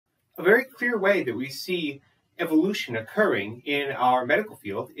A very clear way that we see evolution occurring in our medical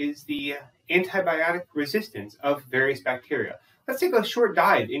field is the antibiotic resistance of various bacteria. Let's take a short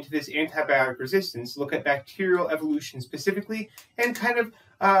dive into this antibiotic resistance, look at bacterial evolution specifically, and kind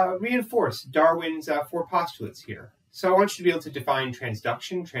of reinforce Darwin's four postulates here. So I want you to be able to define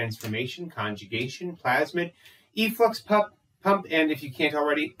transduction, transformation, conjugation, plasmid, efflux pump, and if you can't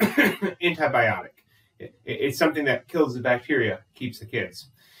already, antibiotic. It's something that kills the bacteria, keeps the kids.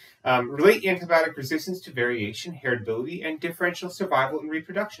 Relate antibiotic resistance to variation, heritability, and differential survival and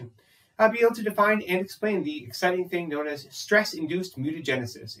reproduction. Be able to define and explain the exciting thing known as stress-induced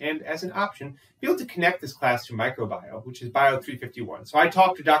mutagenesis, and as an option, be able to connect this class to microbiome, which is Bio 351. So I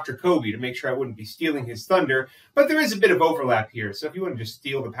talked to Dr. Kobe to make sure I wouldn't be stealing his thunder, but there is a bit of overlap here, so if you want to just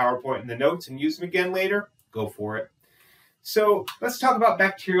steal the PowerPoint and the notes and use them again later, go for it. So let's talk about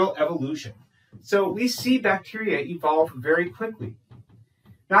bacterial evolution. So we see bacteria evolve very quickly.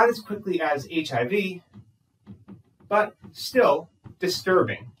 Not as quickly as HIV, but still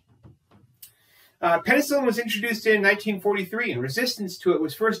disturbing. Penicillin was introduced in 1943, and resistance to it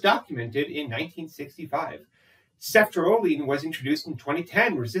was first documented in 1965. Ceftaroline was introduced in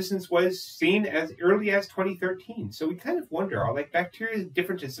 2010. Resistance was seen as early as 2013. So we kind of wonder, are like bacteria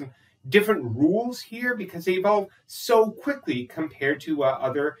different to some different rules here because they evolve so quickly compared to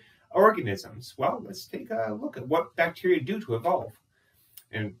other organisms? Well, let's take a look at what bacteria do to evolve.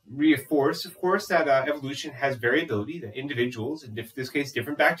 And reinforce, of course, that evolution has variability, that individuals, in this case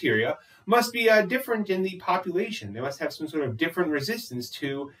different bacteria, must be different in the population. They must have some sort of different resistance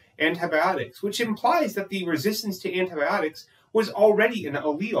to antibiotics, which implies that the resistance to antibiotics was already an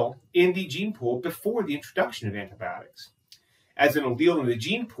allele in the gene pool before the introduction of antibiotics. As an allele in the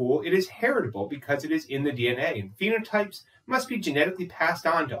gene pool, it is heritable because it is in the DNA, and phenotypes must be genetically passed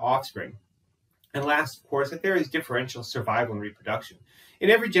on to offspring. And last, of course, that there is differential survival and reproduction. In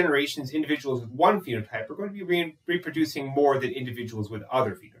every generation, individuals with one phenotype are going to be reproducing more than individuals with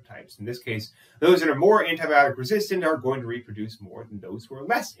other phenotypes. In this case, those that are more antibiotic resistant are going to reproduce more than those who are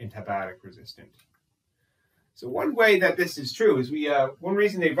less antibiotic resistant. So one way that this is true is one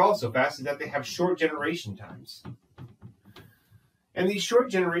reason they evolve so fast is that they have short generation times. And these short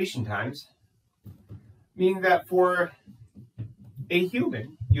generation times mean that for a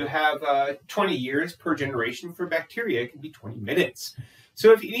human, you have 20 years per generation. For bacteria, it can be 20 minutes.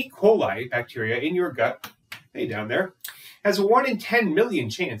 So if E. coli bacteria in your gut, hey down there, has a 1 in 10 million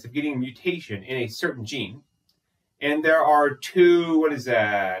chance of getting a mutation in a certain gene, and there are 2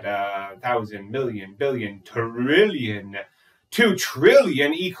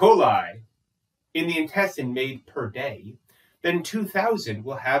 trillion E. coli in the intestine made per day, then 2,000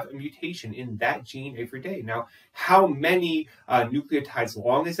 will have a mutation in that gene every day. Now, how many nucleotides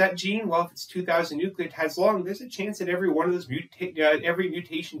long is that gene? Well, if it's 2,000 nucleotides long, there's a chance that every one of those every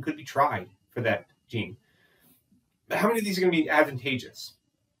mutation could be tried for that gene. But how many of these are going to be advantageous?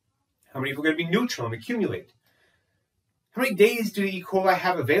 How many are going to be neutral and accumulate? How many days do E. coli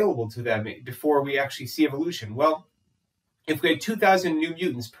have available to them before we actually see evolution? Well, if we had 2,000 new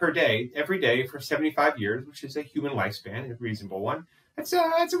mutants per day, every day for 75 years, which is a human lifespan, a reasonable one, that's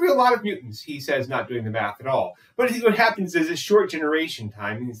a real lot of mutants. He says, not doing the math at all. But what happens is a short generation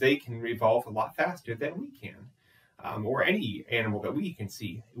time means they can evolve a lot faster than we can, or any animal that we can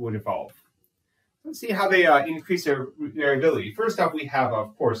see would evolve. Let's see how they increase their variability. First off, we have,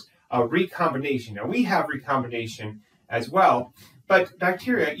 of course, recombination. Now, we have recombination as well, but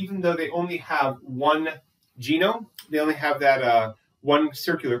bacteria, even though they only have one genome, they only have that one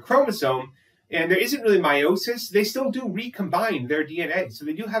circular chromosome, and there isn't really meiosis, they still do recombine their DNA. So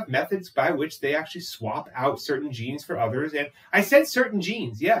they do have methods by which they actually swap out certain genes for others. And I said certain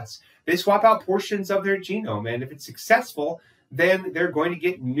genes, yes. They swap out portions of their genome, and if it's successful, then they're going to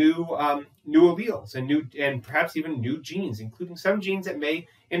get new alleles and perhaps even new genes, including some genes that may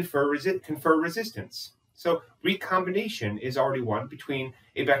confer resistance. So recombination is already one between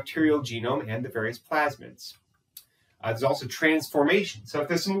a bacterial genome and the various plasmids. There's also transformation. So if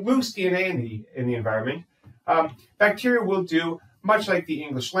there's some loose DNA in the environment, bacteria will do much like the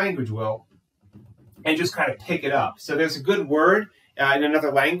English language will, and just kind of pick it up. So there's a good word in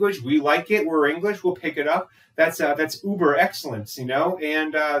another language. We like it. We're English. We'll pick it up. That's uber excellence, you know.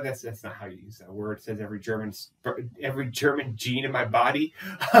 And that's not how you use that word. It says every German gene in my body.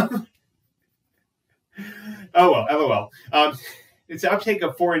 Oh well, LOL. It's uptake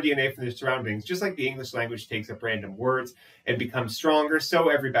of foreign DNA from their surroundings. Just like the English language takes up random words and becomes stronger, so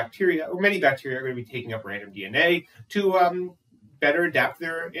every bacteria, or many bacteria, are going to be taking up random DNA to better adapt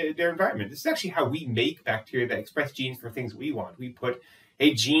their environment. This is actually how we make bacteria that express genes for things we want. We put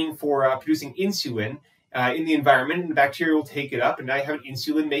a gene for producing insulin in the environment, and the bacteria will take it up, and now you have an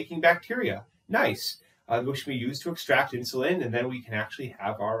insulin-making bacteria. Nice. Which we use to extract insulin, and then we can actually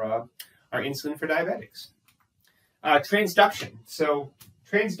have our insulin for diabetics. Transduction. So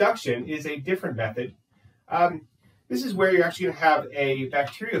transduction is a different method. This is where you're actually going to have a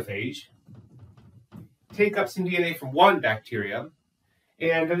bacteriophage take up some DNA from one bacterium,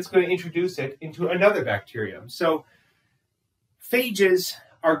 and then it's going to introduce it into another bacterium. So phages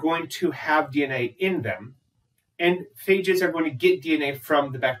are going to have DNA in them, and phages are going to get DNA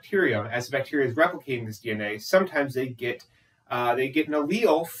from the bacterium. As the bacteria is replicating this DNA, sometimes they get an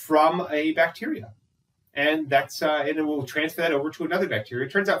allele from a bacteria, and and it will transfer that over to another bacteria.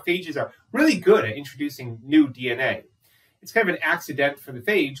 It turns out phages are really good at introducing new DNA. It's kind of an accident for the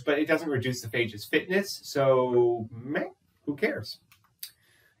phage, but it doesn't reduce the phage's fitness, so meh, who cares?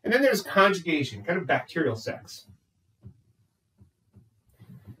 And then there's conjugation, kind of bacterial sex.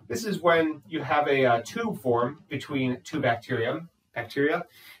 This is when you have a tube form between two bacteria,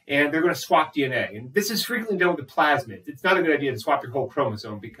 and they're going to swap DNA. And this is frequently done with the plasmid. It's not a good idea to swap your whole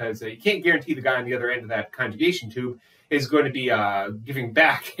chromosome because you can't guarantee the guy on the other end of that conjugation tube is going to be giving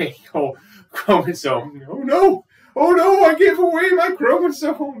back a whole chromosome. Oh no, I gave away my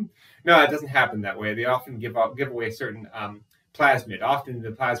chromosome. No, it doesn't happen that way. They often give away a certain plasmid, often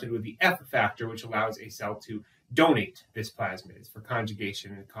the plasmid with the F factor, which allows a cell to donate this plasmid. It's for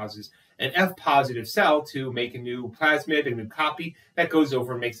conjugation, and it causes an F positive cell to make a new plasmid, a new copy that goes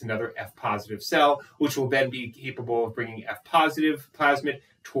over and makes another F positive cell, which will then be capable of bringing F positive plasmid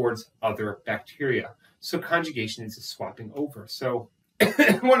towards other bacteria. So conjugation is a swapping over. So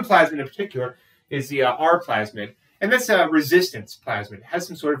one plasmid in particular is the R plasmid, and that's a resistance plasmid. It has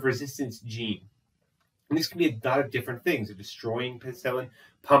some sort of resistance gene. And these can be a lot of different things: destroying penicillin,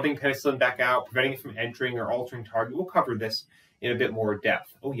 pumping penicillin back out, preventing it from entering, or altering target. We'll cover this in a bit more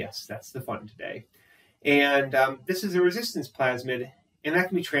depth. Oh yes, that's the fun today. And this is a resistance plasmid, and that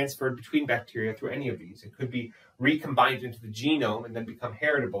can be transferred between bacteria through any of these. It could be recombined into the genome and then become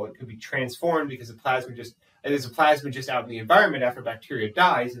heritable. It could be transformed because there's a plasmid just out in the environment after bacteria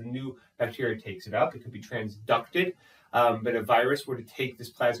dies, and the new bacteria takes it up. It could be transducted. But a virus were to take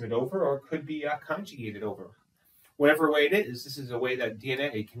this plasmid over, or it could be conjugated over. Whatever way it is, this is a way that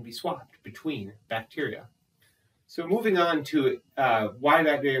DNA can be swapped between bacteria. So moving on to why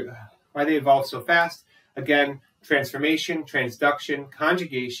they evolve so fast. Again, transformation, transduction,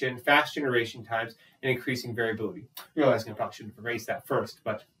 conjugation, fast generation times, and increasing variability. Realizing I probably should have erased that first,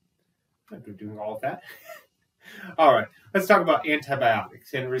 but I'm doing all of that. All right, let's talk about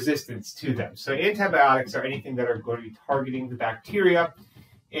antibiotics and resistance to them. So antibiotics are anything that are going to be targeting the bacteria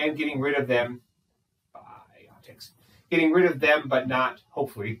and getting rid of them but not,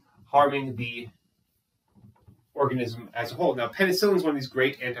 hopefully, harming the organism as a whole. Now, penicillin is one of these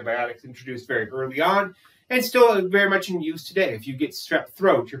great antibiotics introduced very early on and still very much in use today. If you get strep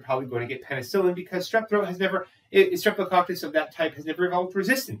throat, you're probably going to get penicillin because strep throat Streptococcus of that type has never developed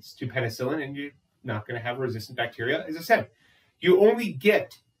resistance to penicillin, and you're not going to have a resistant bacteria. As I said, you only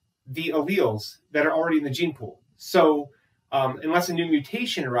get the alleles that are already in the gene pool. So unless a new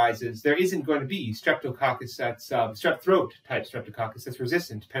mutation arises, there isn't going to be Streptococcus that's strep throat type Streptococcus that's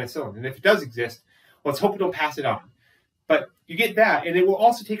resistant to penicillin. And if it does exist, well, let's hope it don't pass it on. But you get that, and it will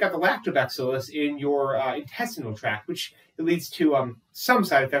also take out the lactobacillus in your intestinal tract, which it leads to some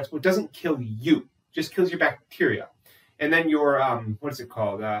side effects, but it doesn't kill you. It just kills your bacteria. And then your,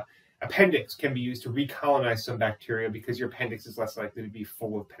 appendix can be used to recolonize some bacteria because your appendix is less likely to be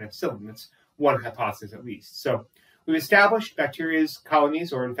full of penicillin. That's one hypothesis at least. So we've established bacteria's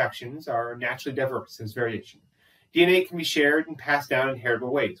colonies or infections are naturally diverse. There's variation. DNA can be shared and passed down in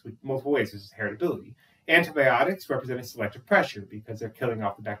heritable ways, with multiple ways. This is heritability. Antibiotics represent a selective pressure because they're killing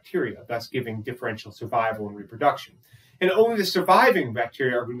off the bacteria, thus giving differential survival and reproduction. And only the surviving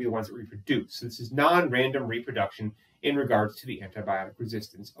bacteria are going to be the ones that reproduce. So this is non-random reproduction in regards to the antibiotic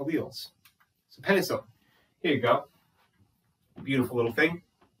resistance alleles. So penicillin, here you go. Beautiful little thing.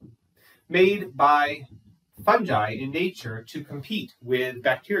 Made by fungi in nature to compete with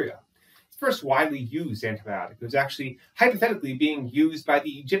bacteria. It's the first widely used antibiotic. It was actually hypothetically being used by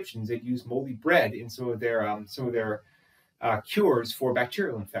the Egyptians. They'd use moldy bread in some of their cures for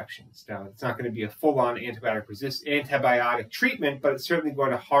bacterial infections. Now, it's not going to be a full-on antibiotic treatment, but it's certainly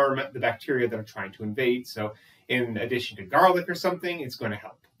going to harm the bacteria that are trying to invade. So in addition to garlic or something, it's going to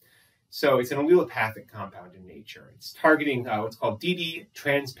help. So it's an allelopathic compound in nature. It's targeting what's called DD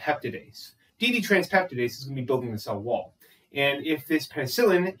transpeptidase. DD transpeptidase is going to be building the cell wall. And if this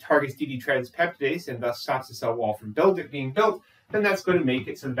penicillin targets DD transpeptidase and thus stops the cell wall from being built, then that's going to make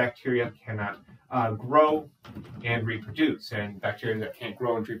it so the bacteria cannot grow and reproduce. And bacteria that can't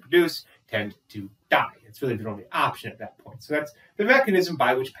grow and reproduce tend to die. It's really their only option at that point. So that's the mechanism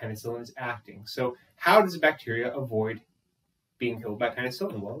by which penicillin is acting. So how does a bacteria avoid being killed by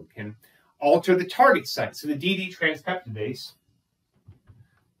penicillin? Well, it can alter the target site. So the DD transpeptidase,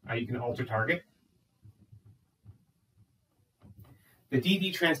 you can alter target. The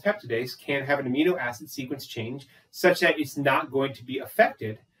DD transpeptidase can have an amino acid sequence change such that it's not going to be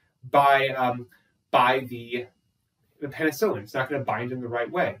affected by the penicillin. It's not going to bind in the right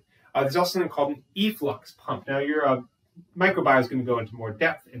way. There's also something called an efflux pump. Now, your microbiome is going to go into more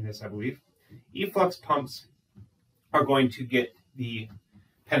depth in this, I believe. Efflux pumps are going to get the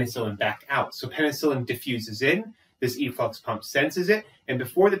penicillin back out. So penicillin diffuses in, this efflux pump senses it, and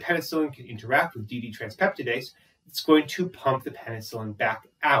before the penicillin can interact with DD transpeptidase, it's going to pump the penicillin back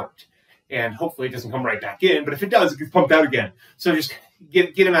out. And hopefully it doesn't come right back in, but if it does, it gets pumped out again. So just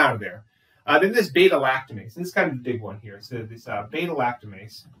get them out of there. Then this beta-lactamase, and this is kind of the big one here. So this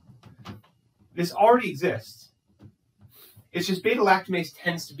beta-lactamase, this already exists. It's just beta-lactamase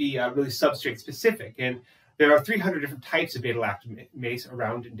tends to be really substrate specific, and there are 300 different types of beta-lactamase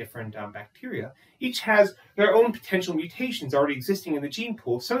around in different bacteria. Each has their own potential mutations already existing in the gene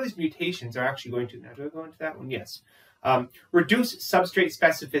pool. Some of these mutations are actually going to, now do I go into that one? Yes. Reduce substrate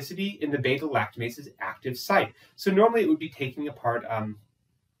specificity in the beta-lactamase's active site. So normally it would be taking apart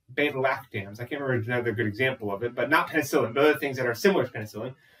beta-lactams. I can't remember another good example of it, but not penicillin, but other things that are similar to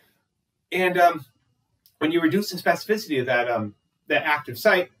penicillin. And when you reduce the specificity of that active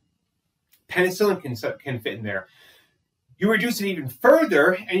site, penicillin can fit in there. You reduce it even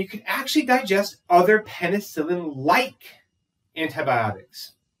further, and you can actually digest other penicillin-like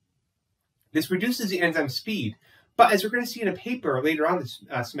antibiotics. This reduces the enzyme speed, but as we're going to see in a paper later on this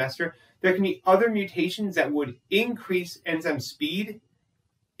semester, there can be other mutations that would increase enzyme speed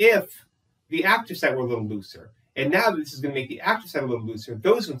if the active site were a little looser. And now that this is going to make the active site a little looser,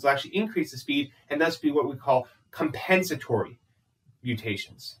 those ones will actually increase the speed and thus be what we call compensatory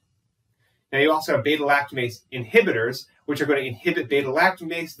mutations. Now you also have beta-lactamase inhibitors, which are going to inhibit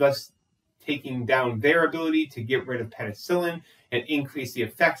beta-lactamase, thus taking down their ability to get rid of penicillin and increase the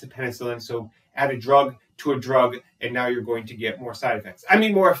effects of penicillin. So add a drug to a drug, and now you're going to get more side effects. I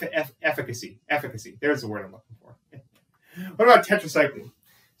mean more efficacy. Efficacy. There's the word I'm looking for. What about tetracycline?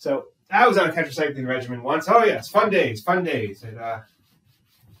 So I was on a tetracycline regimen once. Oh yes, fun days, fun days. And,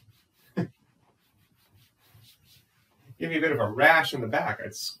 give me a bit of a rash on the back.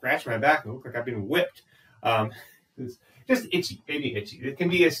 I'd scratch my back and look like I've been whipped. It's just itchy, maybe itchy. It can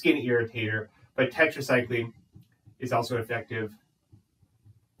be a skin irritator, but tetracycline is also effective.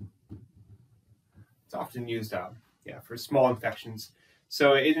 It's often used for small infections.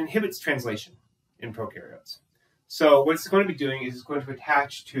 So it inhibits translation in prokaryotes. So what it's going to be doing is it's going to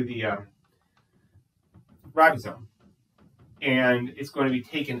attach to the ribosome. And it's going to be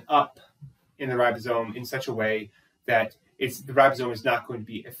taken up in the ribosome in such a way that the ribosome is not going to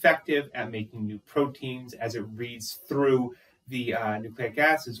be effective at making new proteins as it reads through the nucleic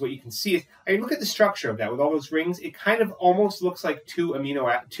acids. What you can see is, I mean, look at the structure of that with all those rings. It kind of almost looks like two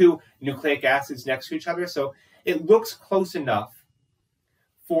nucleic acids next to each other. So it looks close enough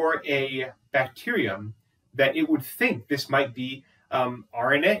for a bacterium that it would think this might be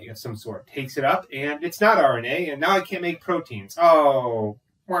RNA of some sort. Takes it up, and it's not RNA, and now I can't make proteins. Oh,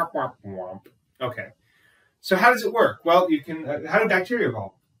 womp, womp, womp. Okay. So how does it work? Well, you can. How do bacteria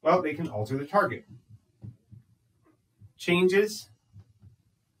evolve? Well, they can alter the target. Changes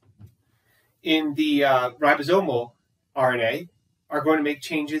in the ribosomal RNA are going to make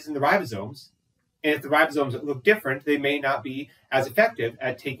changes in the ribosomes. And if the ribosomes look different, they may not be as effective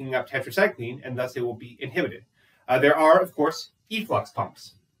at taking up tetracycline, and thus they will be inhibited. There are, of course, efflux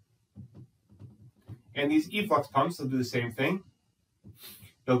pumps. And these efflux pumps will do the same thing.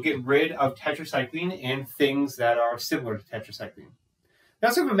 They'll get rid of tetracycline and things that are similar to tetracycline. Now,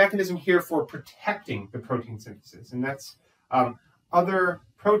 we have a mechanism here for protecting the protein synthesis, and that's other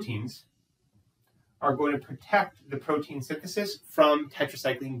proteins are going to protect the protein synthesis from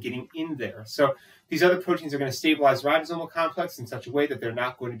tetracycline getting in there. So these other proteins are going to stabilize the ribosomal complex in such a way that they're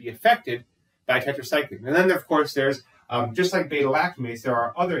not going to be affected by tetracycline. And then, of course, there's, just like beta-lactamase, there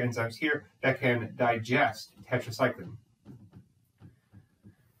are other enzymes here that can digest tetracycline.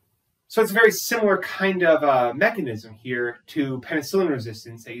 So it's a very similar kind of mechanism here to penicillin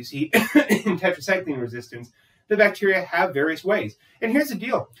resistance that you see in tetracycline resistance. The bacteria have various ways. And here's the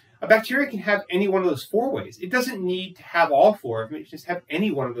deal. A bacteria can have any one of those four ways. It doesn't need to have all four of them. It can just have any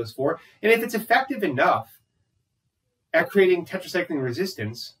one of those four. And if it's effective enough at creating tetracycline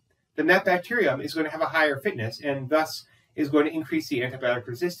resistance, then that bacterium is going to have a higher fitness and thus is going to increase the antibiotic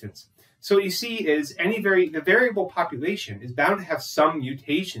resistance. So what you see is the variable population is bound to have some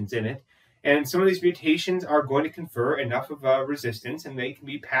mutations in it And some of these mutations are going to confer enough of a resistance, and they can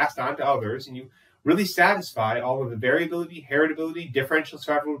be passed on to others, and you really satisfy all of the variability, heritability, differential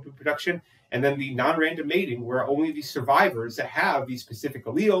survival reproduction, and then the non-random mating, where only the survivors that have these specific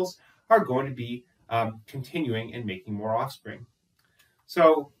alleles are going to be continuing and making more offspring.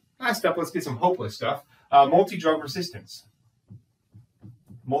 So last up, let's get some hopeless stuff. Multi-drug resistance.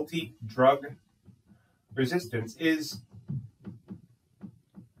 Multi-drug resistance is,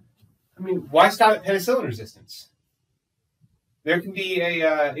 why stop at penicillin resistance? There can be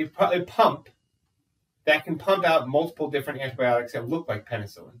a pump that can pump out multiple different antibiotics that look like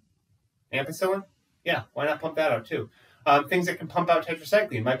penicillin. Ampicillin? Yeah, why not pump that out too? Things that can pump out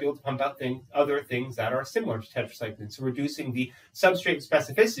tetracycline might be able to pump out other things that are similar to tetracycline. So reducing the substrate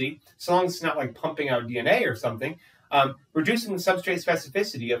specificity, so long as it's not like pumping out DNA or something, reducing the substrate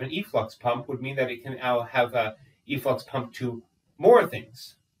specificity of an efflux pump would mean that it can now have an efflux pump to more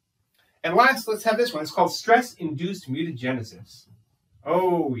things. And last, let's have this one. It's called stress-induced mutagenesis.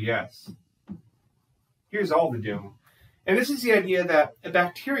 Oh, yes. Here's all the doom. And this is the idea that a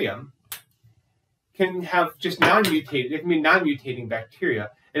bacterium can have just non-mutated, it can be non-mutating bacteria.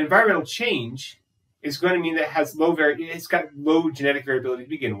 An environmental change is going to mean that it's got low genetic variability to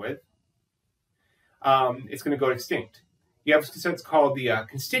begin with. It's going to go extinct. You have what's called the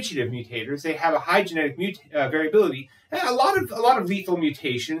constitutive mutators. They have a high genetic variability, a lot of lethal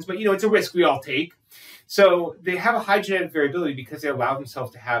mutations, but it's a risk we all take. So they have a high genetic variability because they allow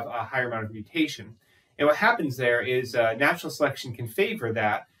themselves to have a higher amount of mutation. And what happens there is natural selection can favor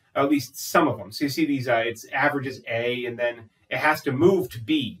that, or at least some of them. So you see these, it's averages A, and then it has to move to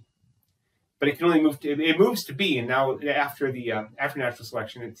B. But it can only it moves to B, and now after natural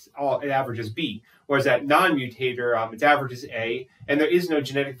selection, it averages B. Whereas that non-mutator, its averages A, and there is no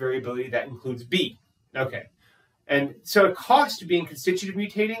genetic variability that includes B. Okay. And so a cost to being constitutive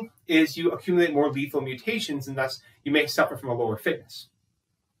mutating is you accumulate more lethal mutations, and thus you may suffer from a lower fitness.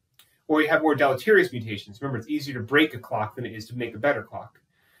 Or you have more deleterious mutations. Remember, it's easier to break a clock than it is to make a better clock.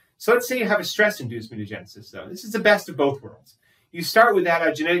 So let's say you have a stress-induced mutagenesis, though. This is the best of both worlds. You start with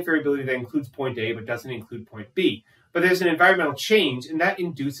that genetic variability that includes point A but doesn't include point B. But there's an environmental change, and that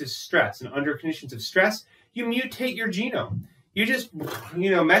induces stress. And under conditions of stress, you mutate your genome. You just,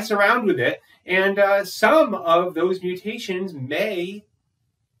 mess around with it, and some of those mutations may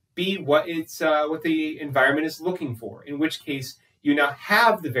be what the environment is looking for, in which case you now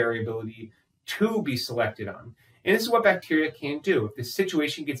have the variability to be selected on. And this is what bacteria can do. If the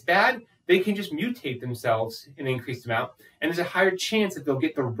situation gets bad, they can just mutate themselves in an increased amount, and there's a higher chance that they'll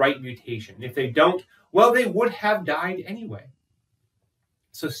get the right mutation. If they don't, well, they would have died anyway.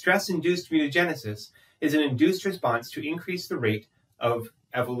 So stress-induced mutagenesis is an induced response to increase the rate of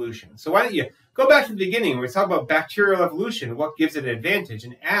evolution. So why don't you go back to the beginning where we talk about bacterial evolution, what gives it an advantage,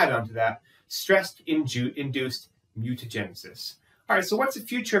 and add onto that stress-induced mutagenesis. All right, so what's the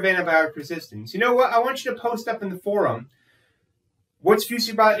future of antibiotic resistance? You know what? I want you to post up in the forum, what's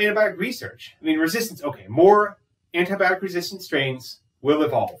future about antibiotic research? Resistance, okay, more antibiotic-resistant strains will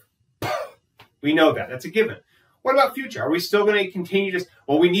evolve. We know that. That's a given. What about future? Are we still going to continue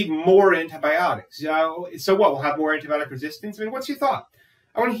we need more antibiotics. So what? We'll have more antibiotic resistance? What's your thought?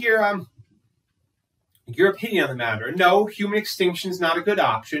 I want to hear your opinion on the matter. No, human extinction is not a good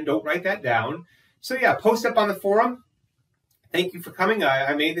option. Don't write that down. So yeah, post up on the forum. Thank you for coming.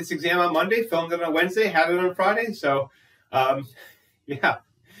 I made this exam on Monday, filmed it on Wednesday, had it on Friday. So, yeah,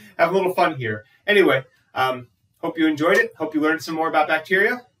 have a little fun here. Anyway, hope you enjoyed it. Hope you learned some more about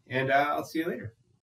bacteria, and I'll see you later.